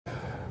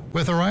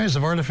With the rise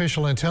of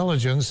artificial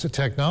intelligence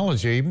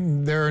technology,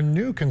 there are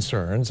new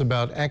concerns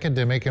about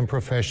academic and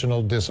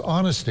professional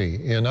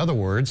dishonesty. In other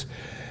words,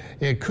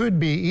 it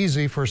could be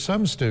easy for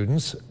some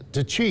students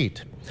to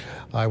cheat.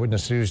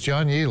 Eyewitness News'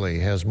 John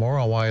Yealy has more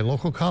on why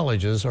local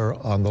colleges are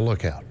on the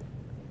lookout.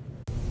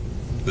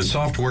 The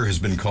software has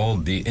been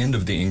called the end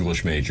of the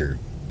English major.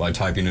 By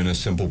typing in a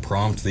simple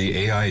prompt,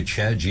 the AI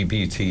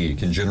ChatGPT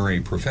can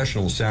generate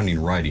professional-sounding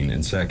writing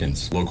in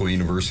seconds. Local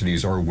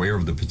universities are aware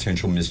of the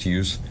potential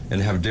misuse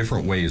and have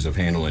different ways of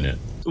handling it.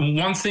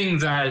 One thing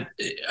that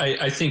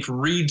I think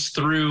reads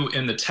through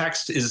in the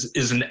text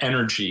is an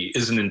energy,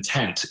 is an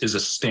intent, is a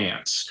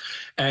stance.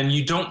 And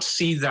you don't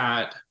see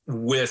that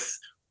with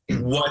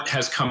what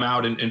has come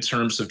out in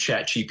terms of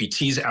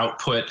ChatGPT's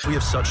output. We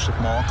have such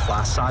small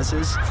class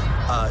sizes.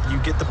 You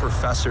get the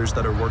professors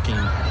that are working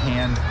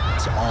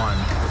hands-on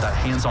with that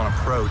hands-on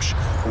approach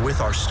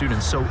with our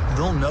students, so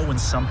they'll know when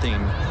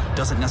something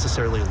doesn't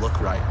necessarily look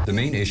right. The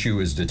main issue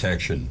is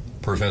detection.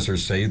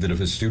 Professors say that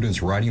if a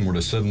student's writing were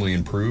to suddenly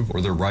improve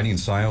or their writing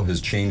style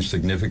has changed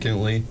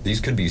significantly, these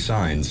could be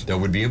signs that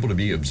would be able to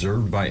be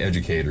observed by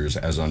educators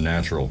as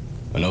unnatural.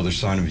 Another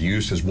sign of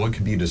use is what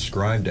could be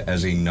described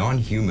as a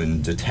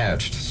non-human,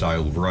 detached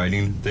style of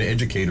writing that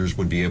educators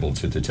would be able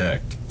to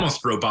detect.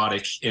 Almost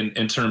robotic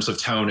in terms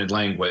of tone and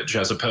language,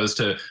 as opposed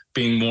to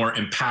being more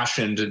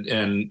impassioned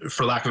and,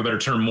 for lack of a better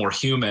term, more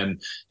human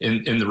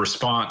in the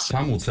response.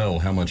 Time will tell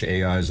how much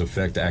AIs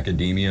affect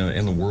academia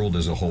and the world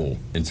as a whole.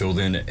 Until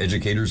then,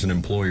 educators and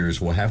employers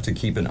will have to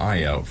keep an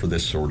eye out for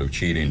this sort of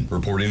cheating.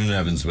 Reporting in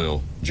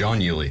Evansville,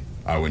 John Yealy,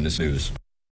 Eyewitness News.